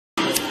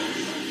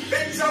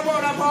Jump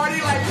on a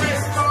party like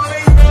Chris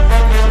Farley.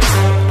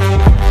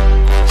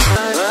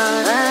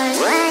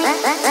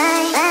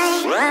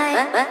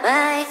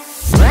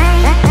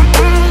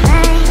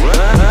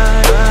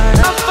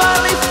 I'm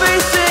finally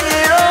facing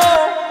it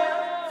all,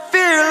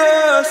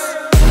 fearless.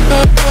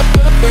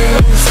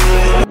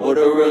 What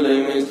it really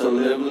means to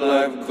live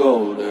life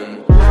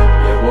golden.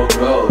 Yeah, we're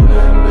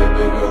golden,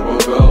 baby girl,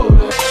 we're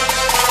golden.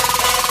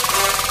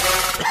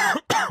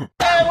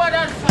 Hey, what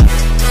the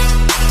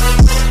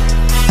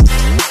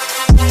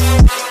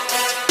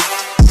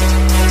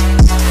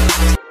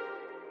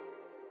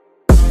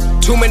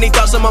Too many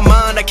thoughts on my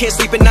mind, I can't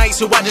sleep at night,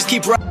 so I just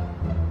keep running.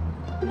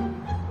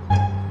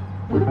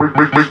 Make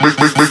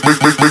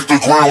the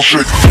ground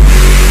shake.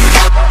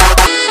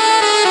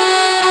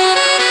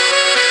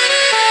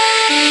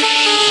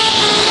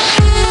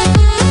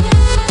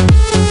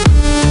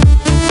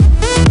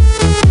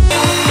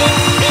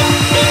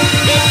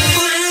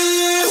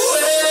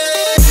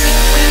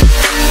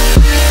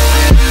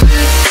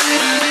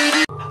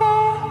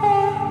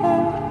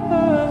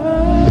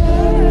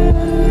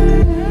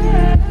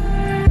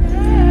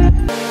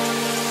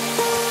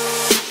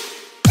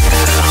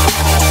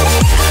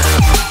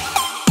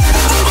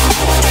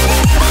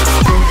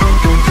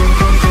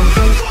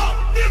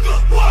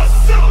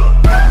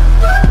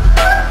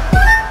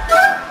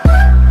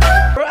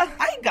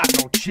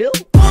 Chill.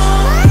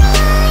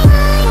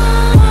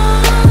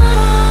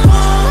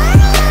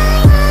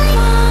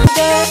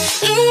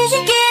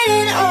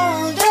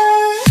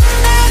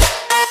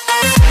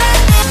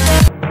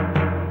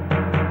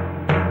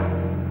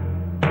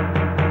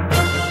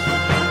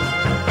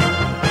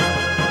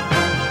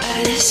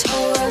 This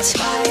whole world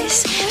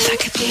twice, if I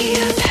could be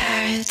a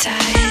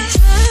paradise.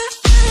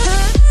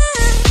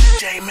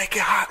 Jay, make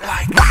it hot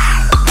like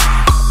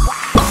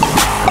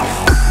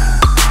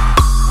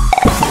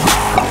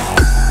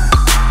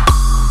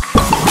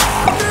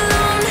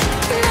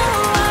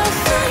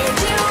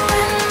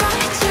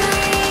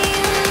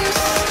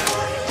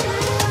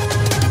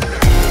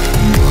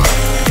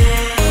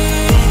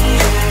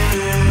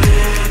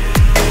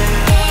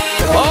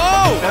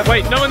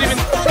Wait, no one even...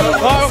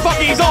 Oh, fuck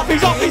it, he's off!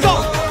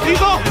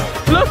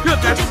 Look at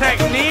the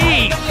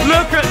technique!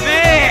 Look at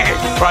this!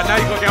 Right, now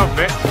you've got to get off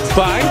it.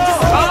 Bang.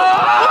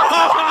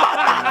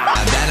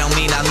 That don't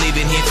mean I'm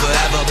leaving here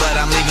forever, but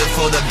I'm leaving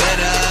for the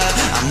better.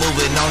 I'm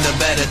moving on to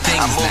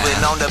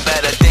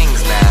better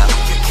things now.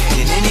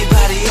 Can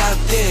anybody out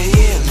there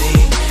hear me?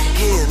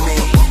 Hear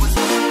me?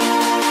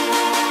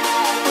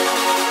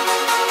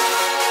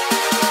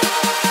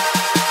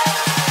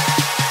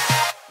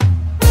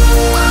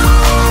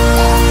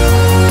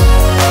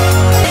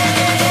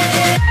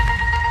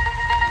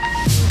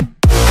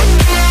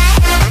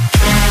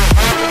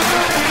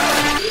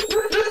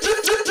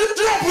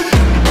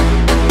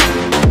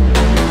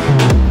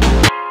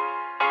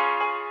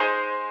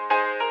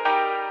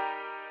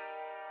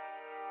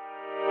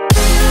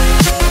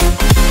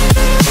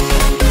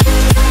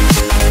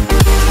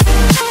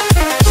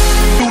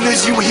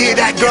 you hear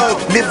that go,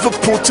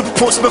 Liverpool to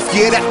Portsmouth,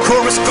 yeah, that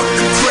chorus got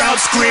the crowd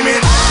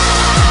screaming.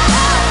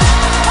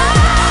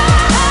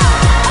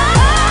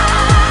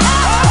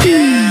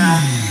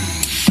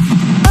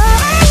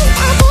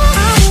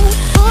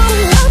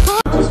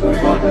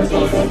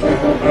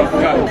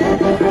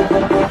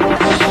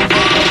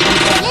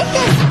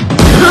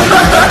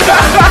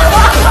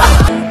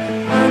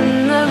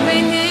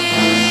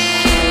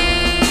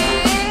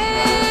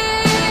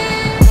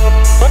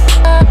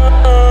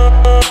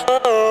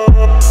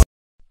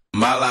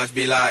 My life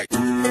be like,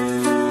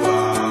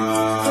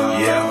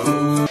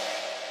 yeah.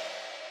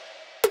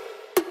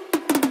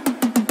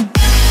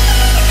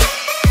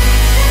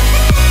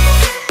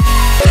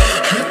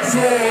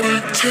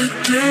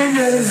 Taking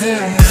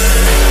over.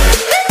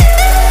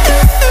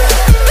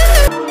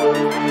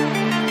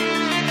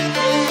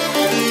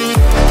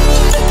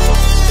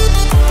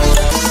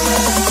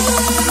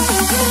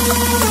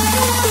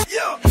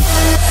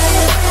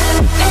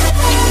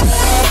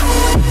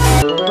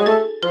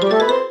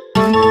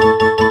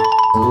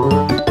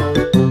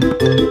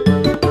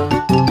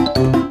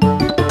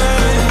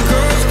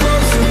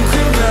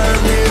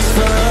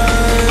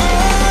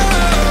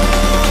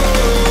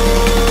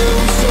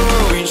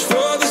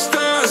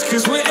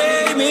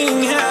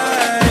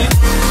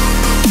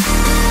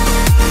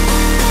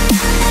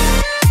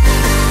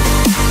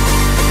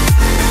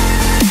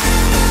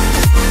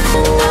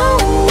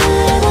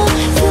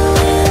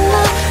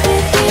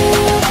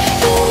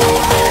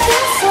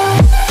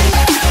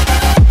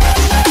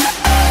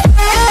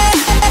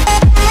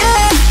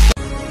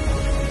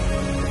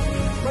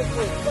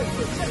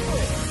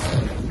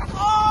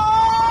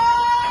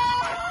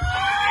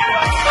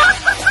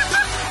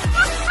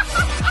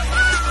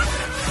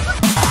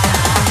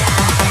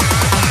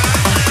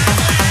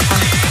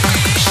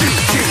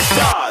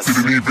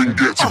 Didn't even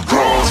get to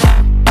cross.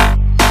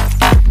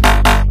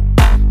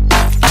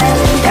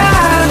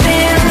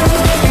 Darling,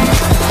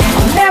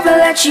 I'll never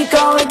let you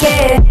go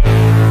again.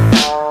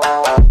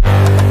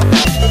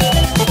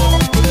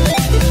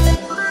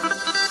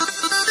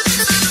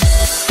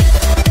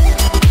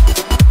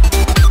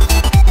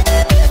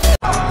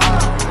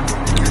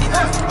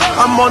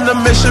 on the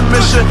mission,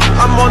 mission.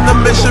 I'm on the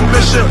mission,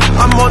 mission.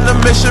 I'm on the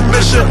mission,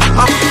 mission.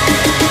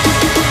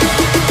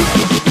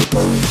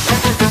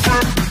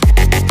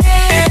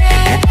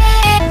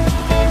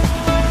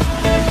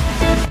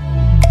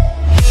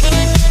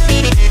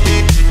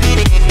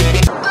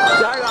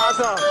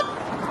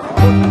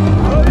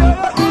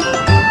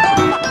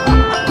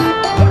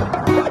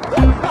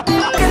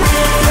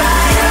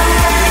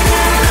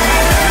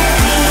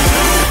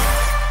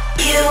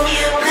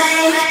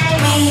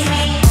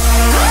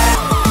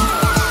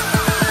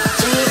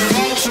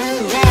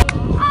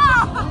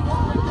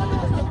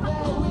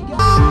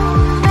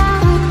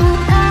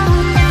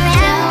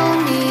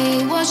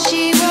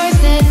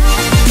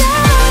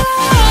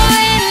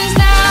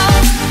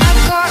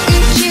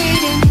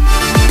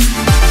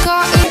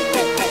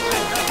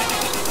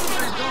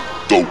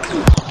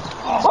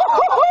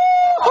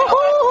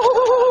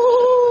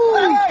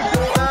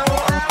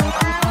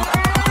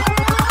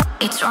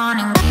 It's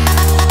running.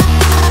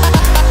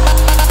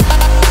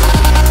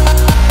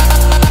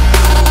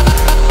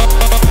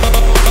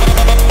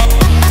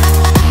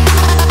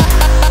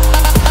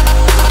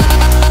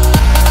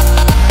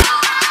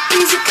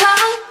 Easy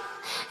come,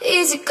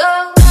 easy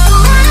go.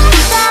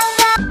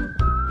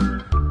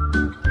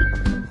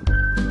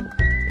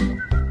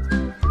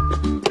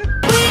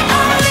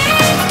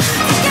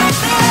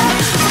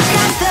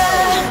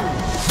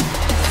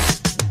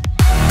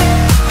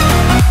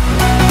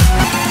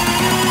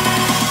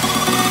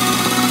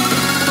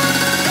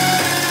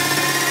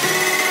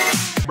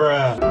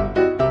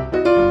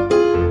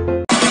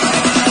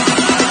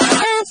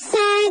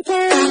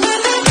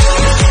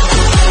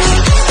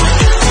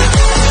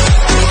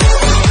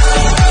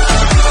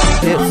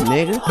 Hips,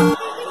 nigga.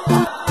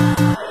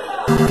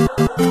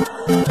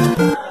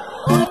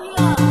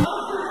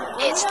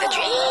 It's the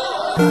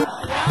dream.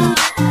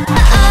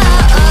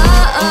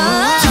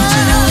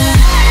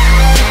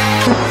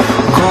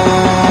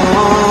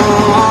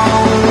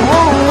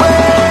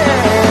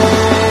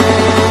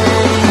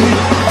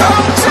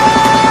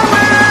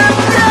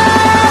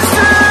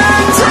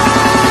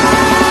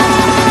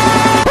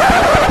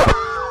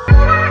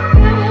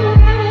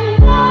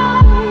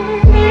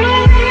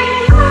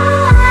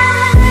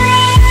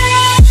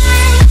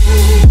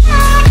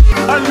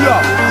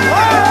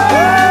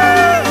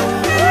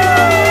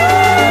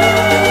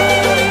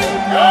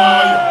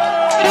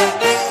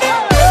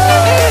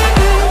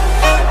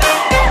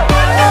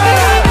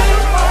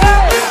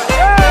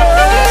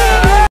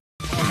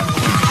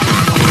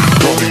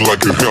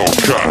 Like a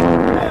Hellcat.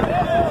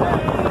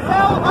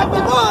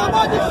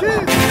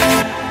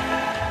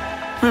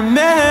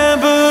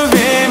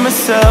 Remembering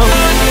myself.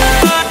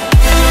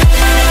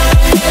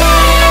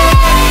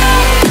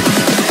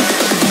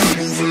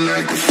 Moving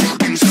like a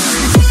fucking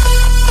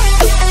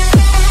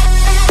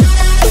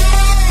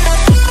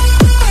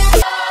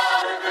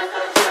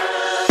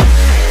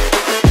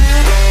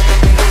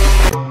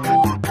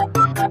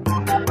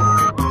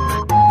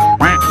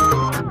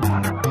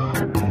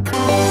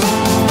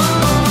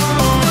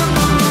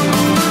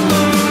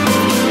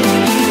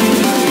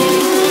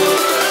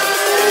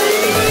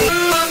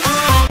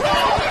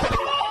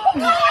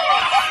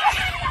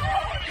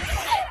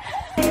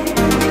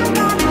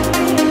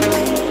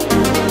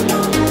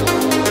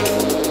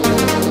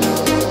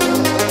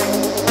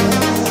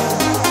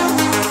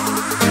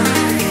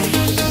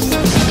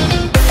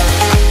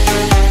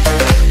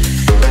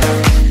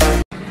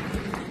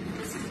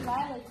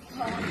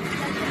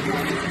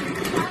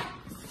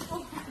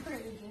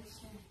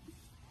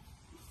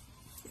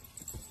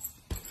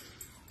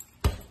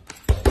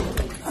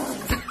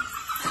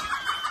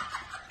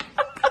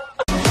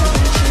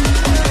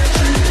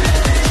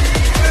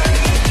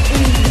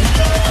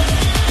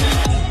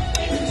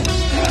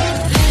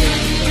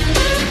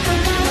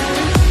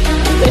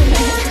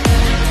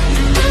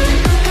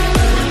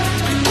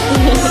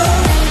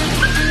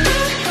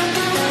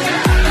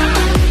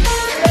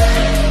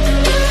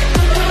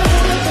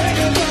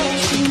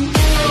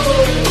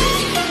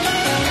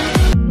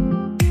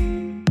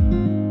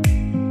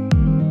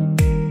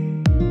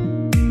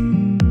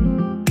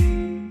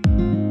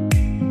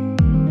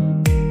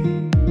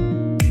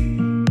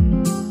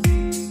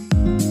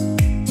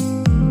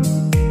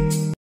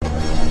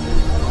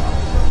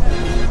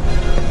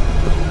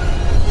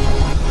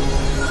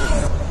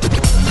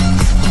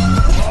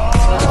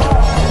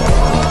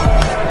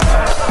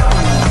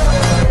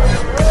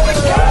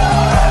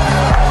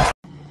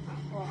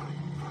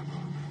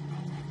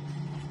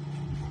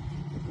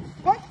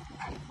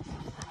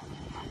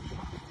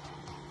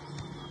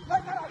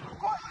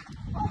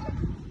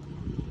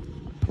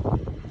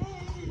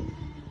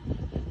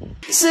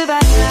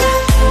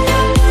Survive.